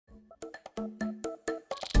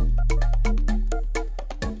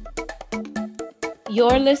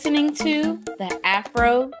You're listening to the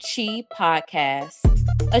Afro Chi Podcast,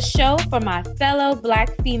 a show for my fellow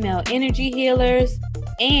Black female energy healers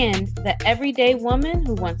and the everyday woman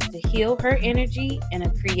who wants to heal her energy in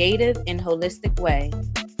a creative and holistic way.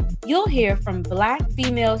 You'll hear from Black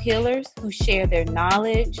female healers who share their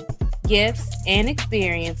knowledge, gifts, and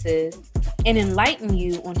experiences and enlighten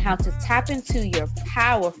you on how to tap into your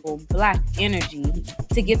powerful Black energy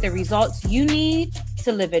to get the results you need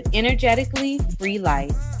to live an energetically free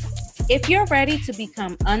life. If you're ready to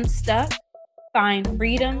become unstuck, find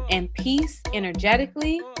freedom and peace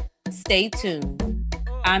energetically, stay tuned.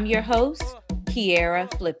 I'm your host,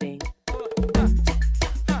 Kiera Flipping.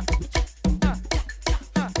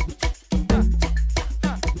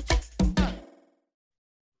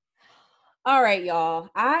 All right, y'all.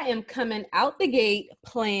 I am coming out the gate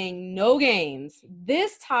playing no games.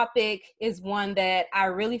 This topic is one that I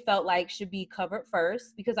really felt like should be covered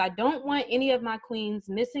first because I don't want any of my queens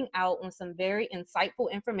missing out on some very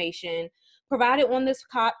insightful information provided on this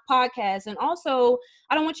podcast. And also,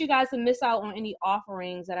 I don't want you guys to miss out on any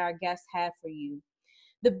offerings that our guests have for you.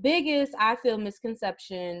 The biggest, I feel,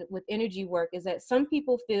 misconception with energy work is that some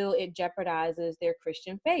people feel it jeopardizes their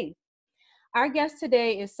Christian faith. Our guest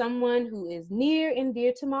today is someone who is near and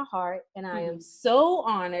dear to my heart, and I am so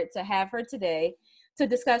honored to have her today to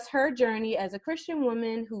discuss her journey as a Christian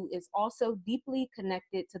woman who is also deeply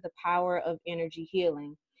connected to the power of energy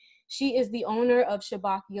healing. She is the owner of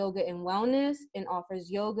Shabak Yoga and Wellness and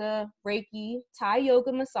offers yoga, Reiki, Thai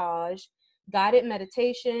yoga massage, guided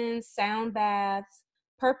meditations, sound baths,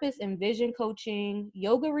 purpose and vision coaching,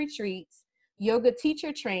 yoga retreats, yoga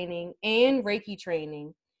teacher training, and Reiki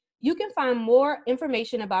training. You can find more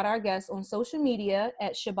information about our guests on social media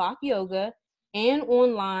at Shabak Yoga and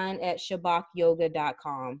online at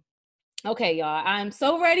shabakyoga.com. Okay, y'all, I'm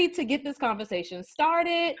so ready to get this conversation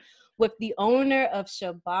started with the owner of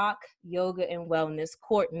Shabak Yoga and Wellness,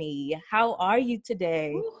 Courtney. How are you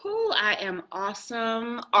today? Woohoo, I am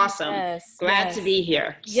awesome. Glad to be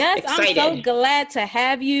here. Yes, excited. I'm so glad to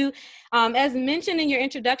have you. As mentioned in your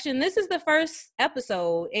introduction, this is the first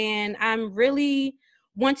episode, and I'm really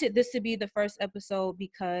wanted this to be the first episode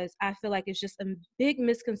because I feel like it's just a big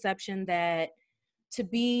misconception that to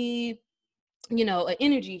be, an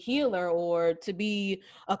energy healer or to be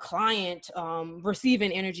a client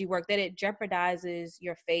receiving energy work, that it jeopardizes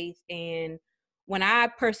your faith. And when I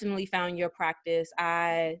personally found your practice,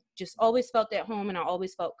 I just always felt at home and I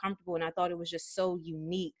always felt comfortable. And I thought it was just so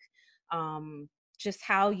unique, just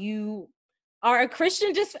how you are a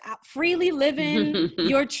Christian, just freely living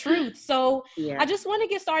your truth. So Yeah. I just want to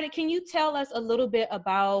get started. Can you tell us a little bit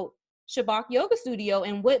about Shabak Yoga Studio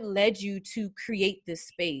and what led you to create this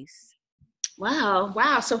space?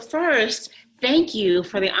 Wow. So first, thank you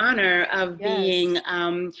for the honor of being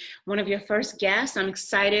one of your first guests. I'm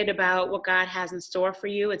excited about what God has in store for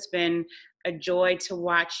you. It's been a joy to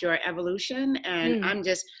watch your evolution, and I'm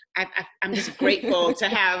just grateful to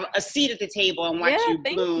have a seat at the table and watch you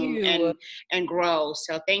bloom and grow.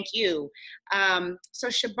 So thank you. So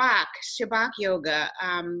Shabak Yoga.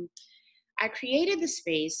 I created the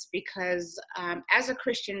space because as a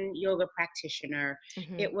Christian yoga practitioner,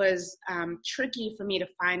 it was tricky for me to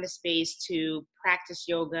find a space to practice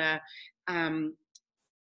yoga and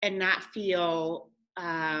not feel,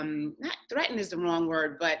 not threatened is the wrong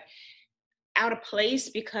word, but out of place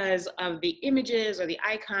because of the images or the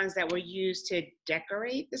icons that were used to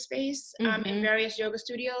decorate the space in various yoga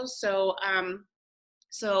studios. So I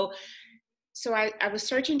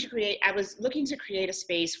was looking to create a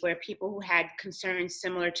space where people who had concerns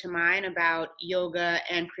similar to mine about yoga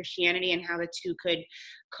and Christianity and how the two could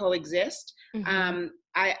coexist. I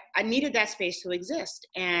needed that space to exist.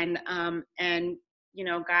 And God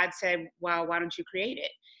said, well, why don't you create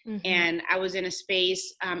it? And I was in a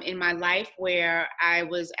space in my life where I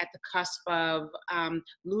was at the cusp of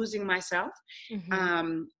losing myself,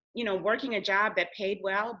 working a job that paid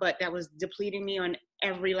well, but that was depleting me on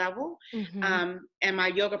every level. And my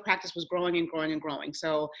yoga practice was growing and growing and growing.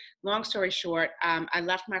 So long story short, I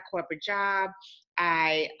left my corporate job.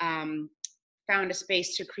 I found a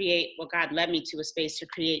space to create, God led me to a space to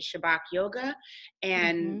create Shabak Yoga.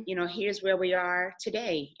 And, here's where we are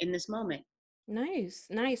today in this moment. Nice.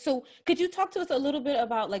 So could you talk to us a little bit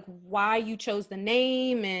about like why you chose the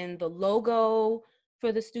name and the logo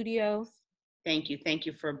for the studio? Thank you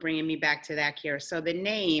for bringing me back to that, Kiera. So the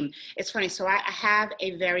name, it's funny. So I have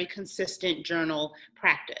a very consistent journal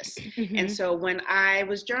practice. And so when I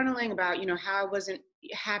was journaling about, how I wasn't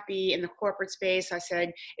happy in the corporate space. I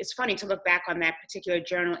said, it's funny to look back on that particular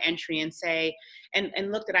journal entry and say,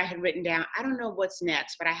 and look that I had written down, I don't know what's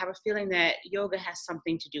next, but I have a feeling that yoga has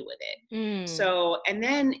something to do with it. So, and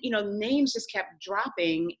then, names just kept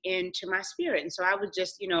dropping into my spirit. And so I would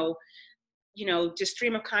just, just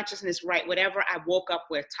stream of consciousness, right? Whatever I woke up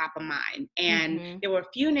with, top of mind. And there were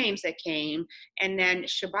a few names that came, and then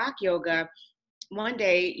Shabak Yoga, one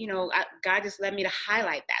day, God just led me to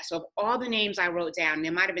highlight that. So of all the names I wrote down,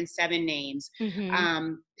 there might've been 7 names.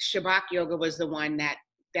 Shabak Yoga was the one that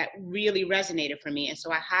really resonated for me. And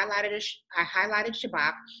so I highlighted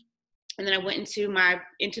Shabak, and then I went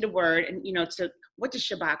into the word and, to what does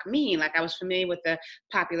Shabak mean? Like, I was familiar with the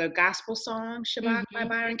popular gospel song Shabak by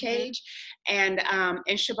Byron Cage. And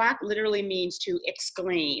Shabak literally means to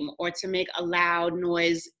exclaim or to make a loud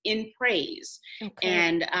noise in praise. Okay.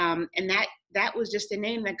 And that was just the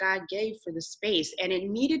name that God gave for the space. And it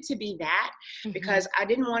needed to be that because I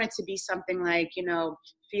didn't want it to be something like,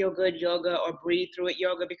 feel good yoga or breathe through it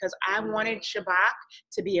yoga, because I wanted Shabak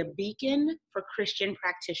to be a beacon for Christian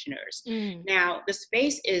practitioners. Now, the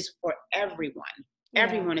space is for everyone. Yeah.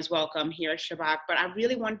 Everyone is welcome here at Shabak, but I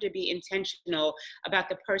really wanted to be intentional about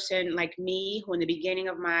the person like me who in the beginning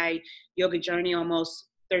of my yoga journey almost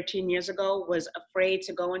 13 years ago was afraid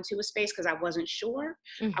to go into a space because I wasn't sure.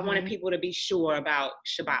 I wanted people to be sure about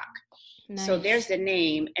Shabak. Nice. So there's the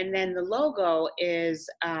name. And then the logo is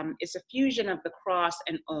it's a fusion of the cross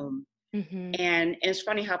and Om. And it's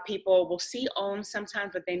funny how people will see Om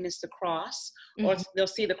sometimes, but they miss the cross, or they'll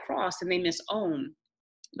see the cross and they miss Om.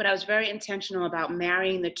 But I was very intentional about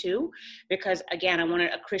marrying the two because, again, I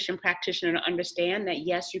wanted a Christian practitioner to understand that,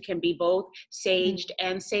 yes, you can be both saged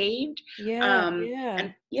and saved.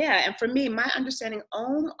 And for me, my understanding,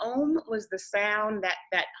 Om was the sound,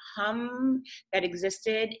 that hum that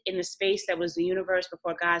existed in the space that was the universe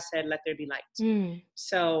before God said, let there be light.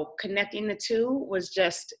 So connecting the two was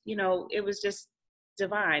just, it was just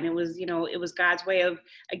divine. It was God's way of,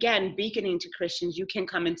 again, beaconing to Christians, you can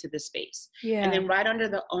come into this space. And then right under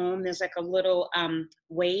the Om, there's like a little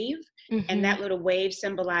wave, and that little wave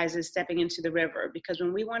symbolizes stepping into the river, because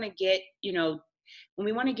when we want to get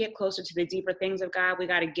closer to the deeper things of God, we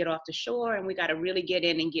got to get off the shore and we got to really get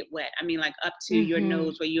in and get wet. I mean, like up to your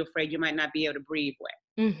nose where you're afraid you might not be able to breathe wet.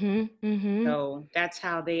 So that's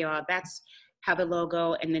how that's how the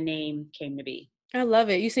logo and the name came to be. I love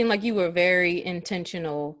it. You seem like you were very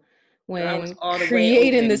intentional when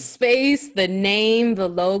creating the space, the name, the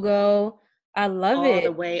logo. I love it. All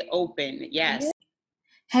the way open. Yes.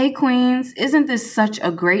 Hey Queens, isn't this such a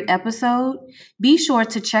great episode? Be sure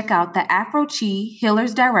to check out the Afro Chi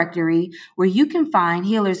Healers Directory, where you can find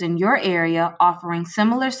healers in your area offering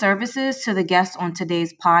similar services to the guests on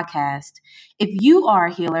today's podcast. If you are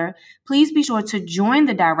a healer, please be sure to join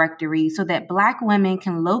the directory so that Black women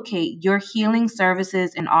can locate your healing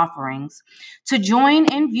services and offerings. To join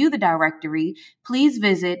and view the directory, please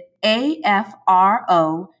visit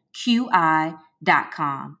afroqi.com.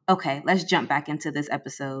 Okay, let's jump back into this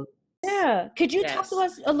episode. Yeah. Could you talk to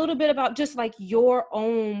us a little bit about just like your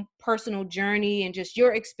own personal journey and just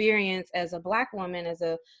your experience as a Black woman, as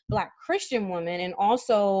a Black Christian woman, and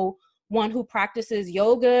also one who practices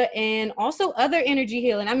yoga and also other energy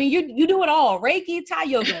healing? I mean, you do it all: Reiki, Thai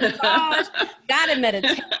yoga, massage, guided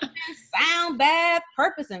meditation, sound bath,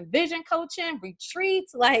 purpose and vision coaching,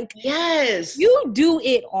 retreats. Like, yes, you do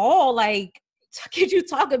it all. Like, could you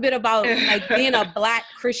talk a bit about like being a Black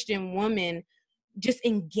Christian woman, just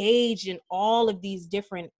engaged in all of these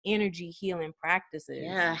different energy healing practices?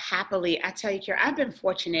 Yeah, happily. I tell you, Kira, I've been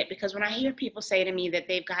fortunate because when I hear people say to me that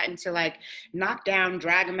they've gotten to like knock down,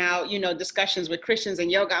 drag them out, discussions with Christians and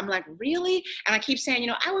yoga, I'm like, really? And I keep saying,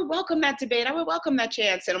 I would welcome that debate. I would welcome that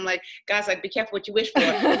chance. And I'm like, guys, like, be careful what you wish for.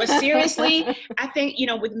 But seriously, I think,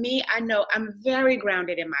 with me, I know I'm very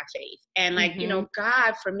grounded in my faith. And like,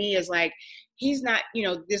 God for me is like, He's not,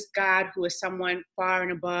 this God who is someone far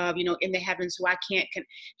and above, in the heavens who I can't.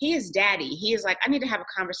 He is daddy. He is like, I need to have a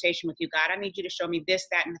conversation with you, God. I need you to show me this,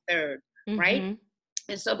 that, and the third, right?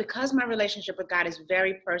 And so because my relationship with God is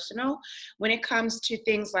very personal, when it comes to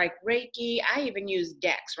things like Reiki, I even use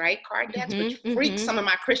decks, right? Card decks, which freaks some of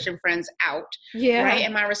my Christian friends out, right?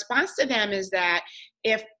 And my response to them is that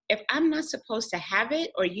if I'm not supposed to have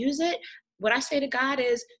it or use it, what I say to God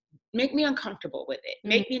is, make me uncomfortable with it.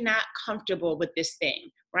 Make me not comfortable with this thing,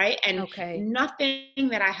 right? And nothing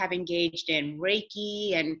that I have engaged in,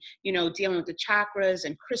 Reiki and, dealing with the chakras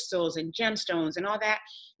and crystals and gemstones and all that,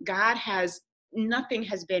 nothing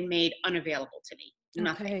has been made unavailable to me.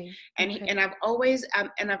 Nothing. And I've always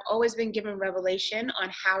been given revelation on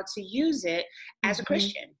how to use it as a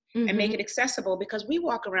Christian. and make it accessible, because we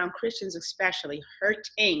walk around, Christians especially,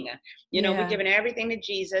 hurting. You know, we're giving everything to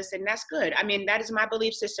Jesus, and that's good. I mean, that is my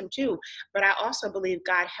belief system too. But I also believe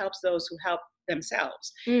God helps those who help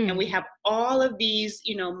themselves. And we have all of these,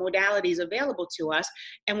 you know, modalities available to us,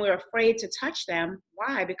 and we're afraid to touch them.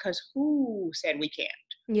 Why? Because who said we can't?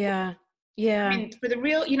 Yeah. Yeah. I mean, for the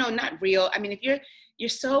real, you know, not real. I mean, if you're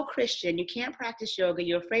so Christian, you can't practice yoga,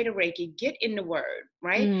 you're afraid of Reiki, get in the word,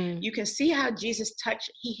 right? You can see how Jesus touched,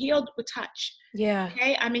 he healed with touch. Yeah.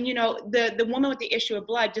 Okay. I mean, you know, the woman with the issue of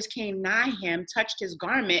blood just came nigh him, touched his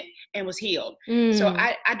garment, and was healed. So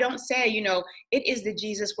I don't say, you know, it is the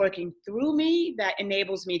Jesus working through me that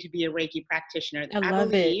enables me to be a Reiki practitioner. I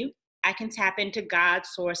believe I can tap into God's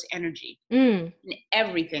source energy in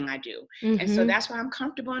everything I do. And so that's why I'm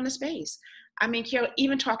comfortable in the space. I mean, Kiara,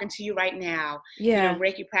 even talking to you right now, you know,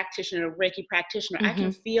 Reiki practitioner, I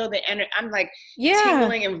can feel the energy. I'm like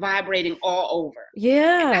tingling and vibrating all over.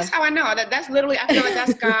 Yeah. And that's how I know that's literally, I feel like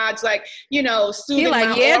that's God's, like, you know, soothing He's like,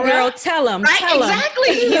 my yeah, aura. girl, tell him. Right? Tell exactly.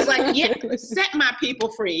 him. He's like, yeah, set my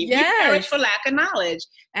people free. We perish for lack of knowledge.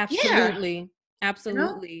 Absolutely. Yeah.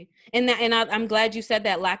 Absolutely. You know? And I'm glad you said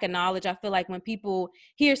that, lack of knowledge. I feel like when people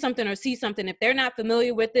hear something or see something, if they're not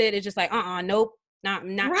familiar with it, it's just like, nope, not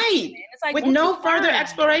right. It's like, with no further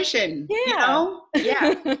exploration. Yeah. You know?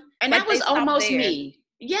 Yeah. And like that was almost there. Me.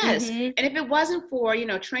 Yes. And if it wasn't for, you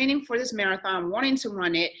know, training for this marathon, wanting to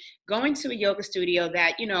run it, going to a yoga studio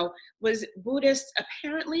that, you know, was Buddhist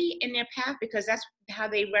apparently in their path, because that's how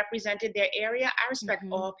they represented their area. I respect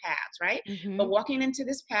all paths, right? But walking into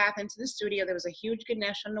this path, into the studio, there was a huge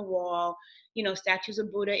Ganesh on the wall, you know, statues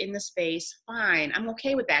of Buddha in the space. Fine. I'm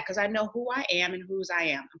okay with that, because I know who I am and whose I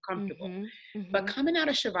am. I'm comfortable. But coming out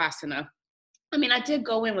of Shavasana, I mean, I did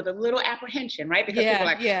go in with a little apprehension, right? Because people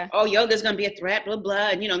are like, oh, yoga's going to be a threat, blah,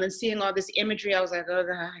 blah. And, you know, then seeing all this imagery, I was like, oh,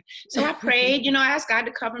 God. So I prayed, you know, I asked God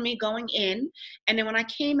to cover me going in. And then when I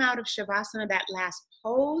came out of Shavasana, that last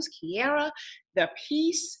pose, Kiara, the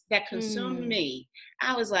peace that consumed me,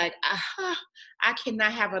 I was like, aha, I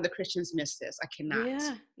cannot have other Christians miss this. I cannot.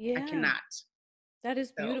 I cannot. That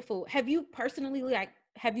is beautiful. Have you personally,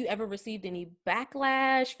 have you ever received any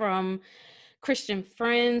backlash from Christian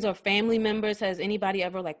friends or family members? Has anybody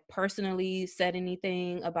ever personally said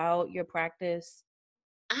anything about your practice?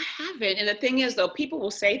 I haven't. And the thing is, though, people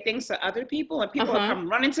will say things to other people, and people will come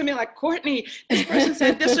running to me like, Courtney, this person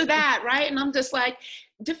said this or that, right? And I'm just like,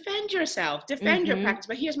 defend yourself, defend your practice.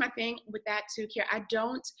 But here's my thing with that too, Kiara. I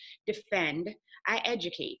don't defend, I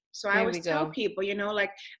educate. So I always tell people, you know,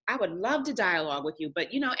 like, I would love to dialogue with you,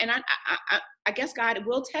 but, you know, and I guess God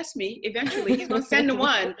will test me eventually. He's going to send the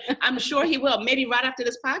one. I'm sure he will, maybe right after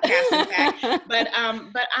this podcast, in fact. But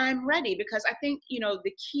I'm ready, because I think, you know,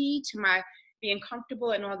 the key to my being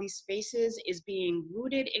comfortable in all these spaces is being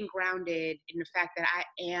rooted and grounded in the fact that I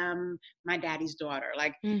am my daddy's daughter.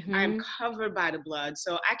 Like, I'm covered by the blood,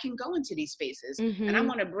 so I can go into these spaces. And I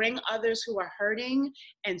want to bring others who are hurting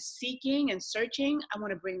and seeking and searching, I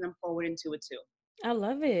want to bring them forward into it too. I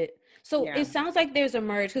love it. So it sounds like there's a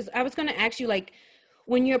merge, because I was going to ask you,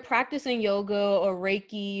 when you're practicing yoga or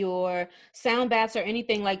Reiki or sound baths or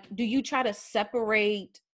anything, do you try to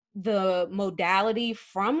separate the modality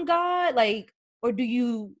from God, or do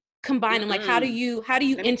you combine them? How do you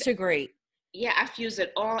integrate? I fuse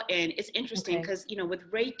it all in. It's interesting because, you know, with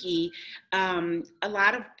Reiki, a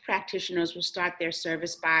lot of practitioners will start their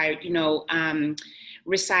service by, you know,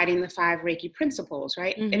 reciting the 5 Reiki principles,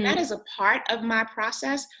 right? And that is a part of my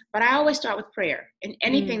process, but I always start with prayer in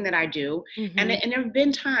anything that I do. And there have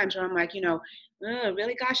been times where I'm like, you know,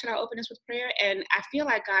 really, God, should I open this with prayer? And I feel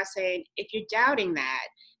like God's saying, if you're doubting that,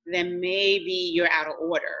 then maybe you're out of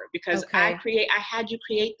order, because I had you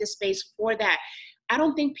create this space for that. I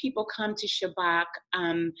don't think people come to Shabak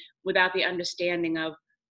without the understanding of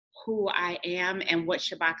who I am and what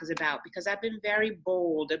Shabak is about, because I've been very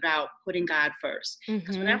bold about putting God first.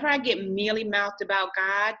 Because whenever I get mealy-mouthed about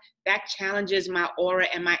God, that challenges my aura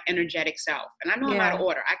and my energetic self. And I know I'm out of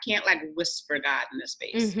order. I can't whisper God in this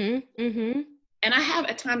space. And I have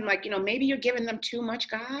a time like, you know, maybe you're giving them too much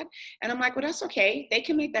God. And I'm like, well, that's okay. They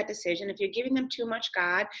can make that decision. If you're giving them too much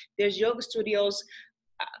God, there's yoga studios,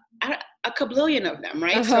 a kablillion of them,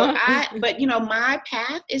 right? But you know, my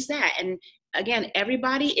path is that. And again,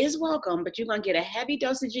 everybody is welcome, but you're going to get a heavy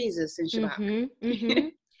dose of Jesus in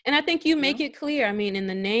Shabbat. And I think you make it clear. I mean, in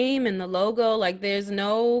the name and the logo, like there's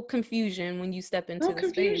no confusion when you step into the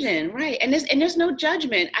confusion, space. right? And there's no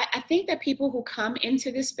judgment. I think that people who come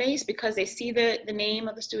into this space because they see the name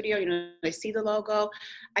of the studio, you know, they see the logo,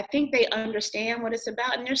 I think they understand what it's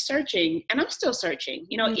about, and they're searching. And I'm still searching.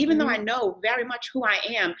 You know, even though I know very much who I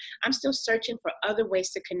am, I'm still searching for other ways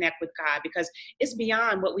to connect with God, because it's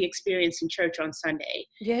beyond what we experience in church on Sunday.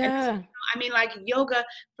 Yeah. And, I mean, like yoga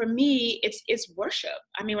for me, it's worship.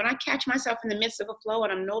 I mean, when I catch myself in the midst of a flow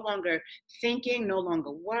and I'm no longer thinking, no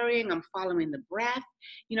longer worrying, I'm following the breath,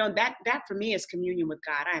 you know, that for me is communion with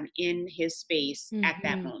God. I'm in his space at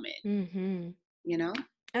that moment. You know,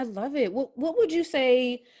 I love it. What would you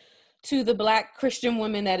say to the Black Christian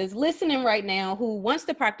woman that is listening right now who wants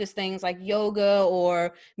to practice things like yoga,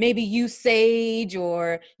 or maybe use sage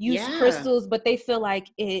or use crystals, but they feel like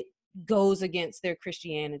it goes against their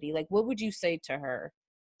Christianity? Like, what would you say to her?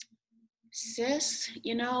 Sis,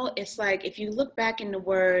 you know, it's like if you look back in the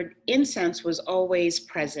word, incense was always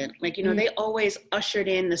present. Like, you know, they always ushered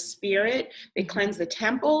in the spirit. They cleansed the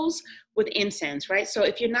temples with incense, right? So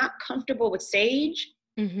if you're not comfortable with sage,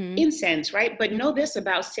 incense, right? But know this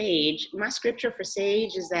about sage. My scripture for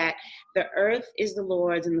sage is that the earth is the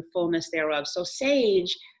Lord's and the fullness thereof. So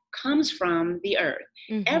sage comes from the earth.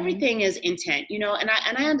 Everything is intent, you know, and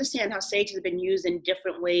I understand how sage has been used in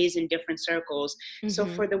different ways in different circles. So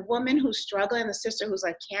for the woman who's struggling, the sister who's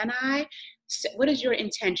like, what is your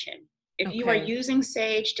intention? If you are using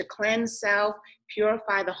sage to cleanse self,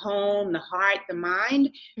 purify the home, the heart, the mind,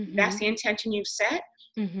 that's the intention you've set.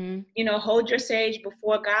 You know, hold your sage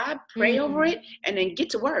before God, pray over it, and then get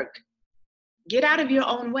to work. Get out of your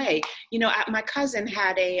own way. You know, my cousin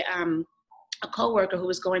had a coworker who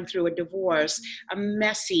was going through a divorce, a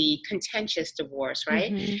messy, contentious divorce,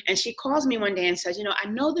 right? And she calls me one day and says, you know, I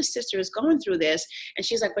know the sister is going through this. And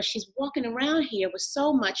she's like, but she's walking around here with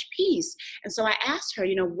so much peace. And so I asked her,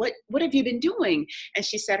 you know, what have you been doing? And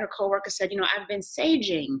she said, her coworker said, you know, I've been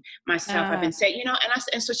saging myself. I've been saying, you know,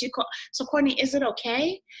 and so she called, so Courtney, is it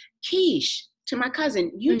okay? Keish, to my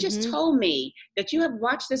cousin, you just told me that you have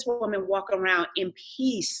watched this woman walk around in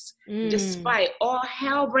peace, despite all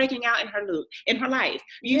hell breaking out in her life.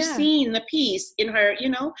 You've seen the peace in her, you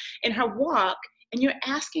know, in her walk, and you're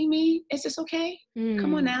asking me, is this okay?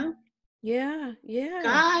 Come on now. Yeah.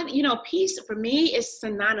 God, you know, peace for me is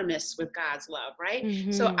synonymous with God's love,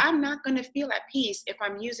 right? So I'm not going to feel at peace if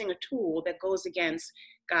I'm using a tool that goes against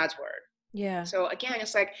God's word. Yeah. So again,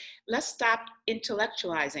 it's like, let's stop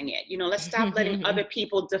intellectualizing it. You know, let's stop letting other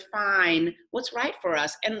people define what's right for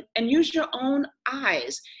us, and use your own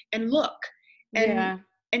eyes and look and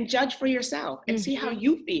judge for yourself and see how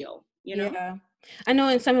you feel, you know? Yeah. I know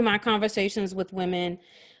in some of my conversations with women,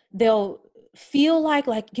 they'll feel like,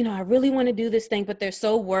 you know, I really want to do this thing, but they're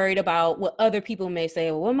so worried about what other people may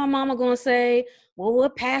say. Well, what my mama going to say? Well,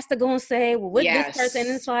 what pastor going to say? Well, what this person?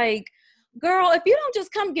 It's like, girl, if you don't just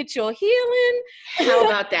come get your healing. How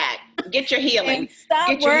about that? Get your healing. And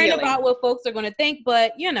stop worrying about what folks are going to think.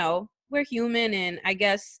 But, you know, we're human. And I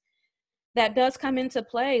guess that does come into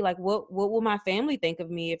play. Like, what will my family think of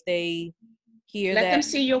me if they hear that? Let them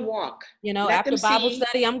see your walk. You know, after Bible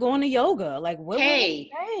study, I'm going to yoga. Like, what? Hey,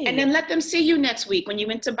 and then let them see you next week. When you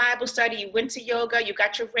went to Bible study, you went to yoga, you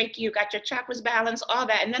got your Reiki, you got your chakras balanced, all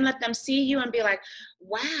that. And then let them see you and be like,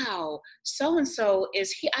 wow, so-and-so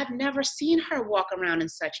is here. I've never seen her walk around in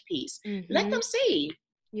such peace. Let them see.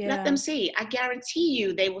 Let them see. I guarantee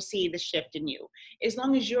you they will see the shift in you. As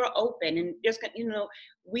long as you're open and just, you know,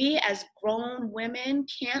 we as grown women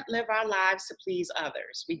can't live our lives to please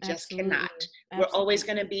others. We just cannot. We're always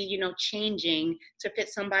going to be, you know, changing to fit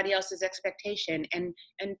somebody else's expectation and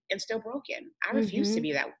still broken. I refuse to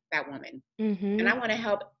be that woman. And I want to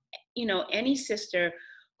help, you know, any sister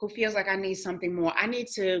who feels like I need something more. I need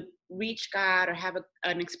to reach God or have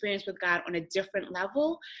an experience with God on a different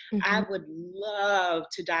level. I would love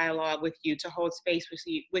to dialogue with you, to hold space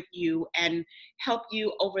with you and help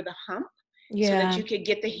you over the hump so that you could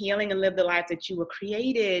get the healing and live the life that you were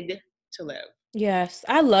created to live. Yes,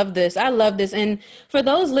 I love this. And for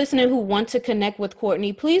those listening who want to connect with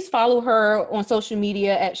Courtney, please follow her on social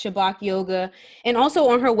media at Shabak Yoga and also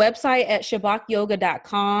on her website at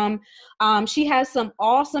shabakyoga.com. She has some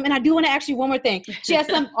awesome, and I do want to ask you one more thing. She has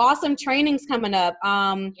some awesome trainings coming up.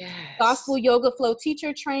 Gospel Yoga Flow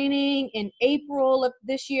teacher training in April of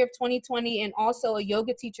this year of 2020, and also a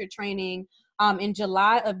yoga teacher training in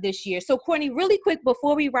July of this year. So Courtney, really quick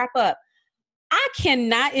before we wrap up, I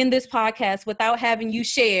cannot end this podcast without having you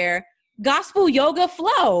share Gospel Yoga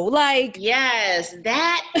Flow. Like, yes,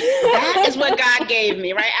 that is what God gave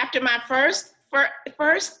me, right? After my first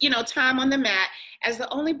first, time on the mat as the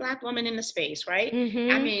only Black woman in the space, right?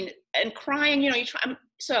 Mm-hmm. I mean, and crying, I'm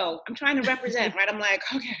trying to represent, right? I'm like,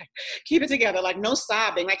 okay, keep it together. Like, no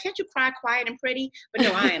sobbing. Like, can't you cry quiet and pretty? But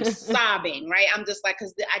no, I am sobbing, right? I'm just like,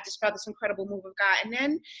 because I just felt this incredible move of God. And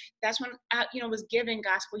then that's when I, was given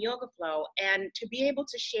Gospel Yoga Flow, and to be able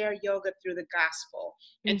to share yoga through the gospel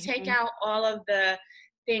and take out all of the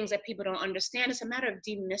things that people don't understand. It's a matter of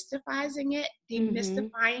demystifying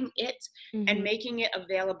it, and making it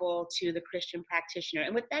available to the Christian practitioner.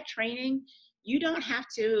 And with that training, you don't have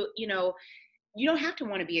to, you don't have to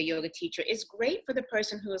want to be a yoga teacher. It's great for the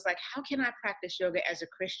person who is like, how can I practice yoga as a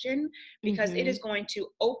Christian? Because it is going to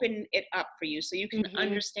open it up for you, so you can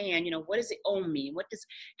understand, what does it Om mean?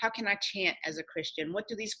 How can I chant as a Christian? What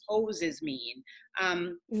do these poses mean?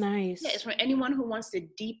 Nice. Yeah, it's for anyone who wants to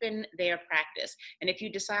deepen their practice. And if you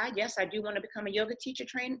decide, yes, I do want to become a yoga teacher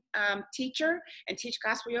and teach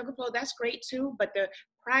Gospel Yoga Flow, that's great too. But the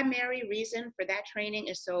primary reason for that training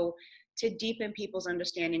is to deepen people's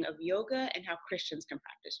understanding of yoga and how Christians can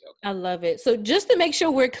practice yoga. I love it. So just to make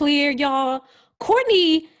sure we're clear, y'all,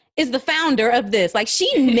 Courtney is the founder of this. Like,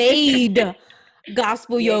 she made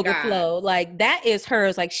Gospel Yoga Flow. Like, that is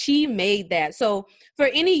hers. Like, she made that. So for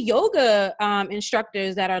any yoga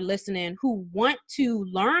instructors that are listening who want to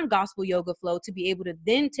learn Gospel Yoga Flow, to be able to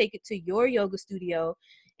then take it to your yoga studio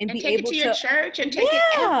and be take able it to your church and take it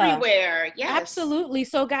everywhere. Yes. Absolutely.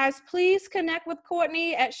 So guys, please connect with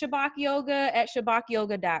Courtney at Shabak Yoga at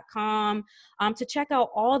shabakyoga.com to check out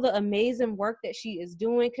all the amazing work that she is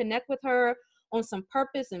doing. Connect with her on some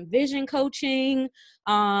purpose and vision coaching.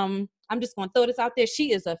 I'm just going to throw this out there.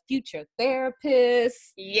 She is a future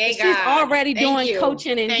therapist. Yeah, she's already doing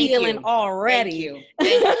coaching and healing already.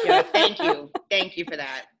 Thank you. Thank you for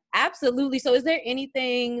that. Absolutely. So is there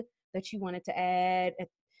anything that you wanted to add?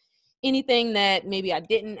 Anything that maybe I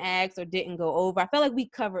didn't ask or didn't go over? I felt like we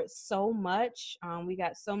covered so much. We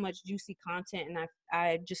got so much juicy content, and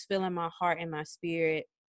I just feel in my heart and my spirit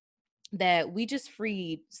that we just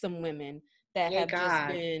freed some women that have just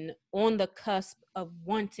been on the cusp of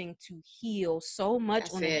wanting to heal so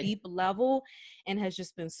much on a deep level, and has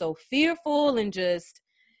just been so fearful and just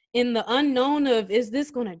in the unknown of, is this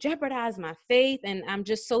going to jeopardize my faith? And I'm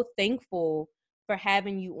just so thankful for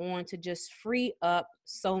having you on to just free up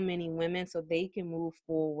so many women so they can move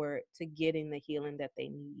forward to getting the healing that they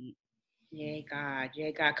need. Yay, God.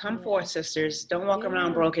 Come forth, sisters. Don't walk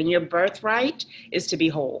around broken. Your birthright is to be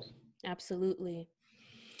whole. Absolutely.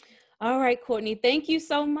 All right, Courtney, thank you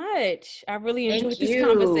so much. I really enjoyed this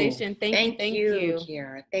conversation. Thank you,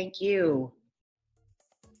 Kiara. Thank you.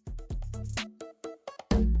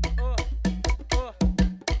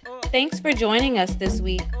 Thanks for joining us this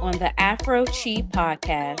week on the Afro Chi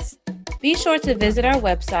podcast. Be sure to visit our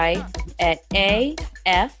website at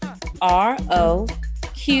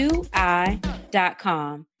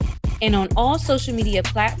afroqi.com and on all social media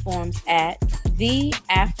platforms at The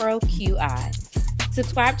Afro QI.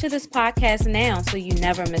 Subscribe to this podcast now so you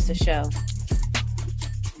never miss a show.